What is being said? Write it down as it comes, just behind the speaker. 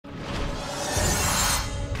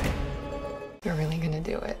You're really gonna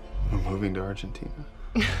do it? We're moving to Argentina.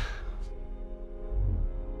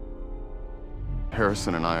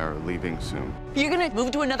 Harrison and I are leaving soon. You're gonna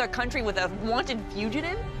move to another country with a wanted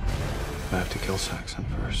fugitive? I have to kill Saxon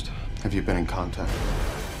first. Have you been in contact?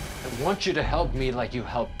 I want you to help me like you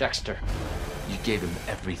helped Dexter. You gave him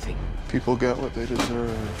everything. People get what they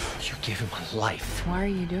deserve. You gave him a life. Why are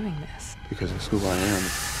you doing this? Because it's who I am.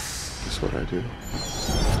 It's what I do.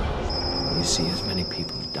 You see as many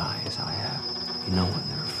people die as I have. You know when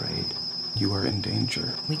they're afraid. You are in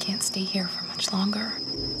danger. We can't stay here for much longer.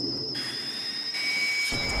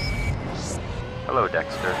 Hello,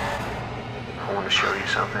 Dexter. I want to show you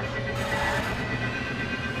something.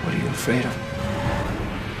 What are you afraid of?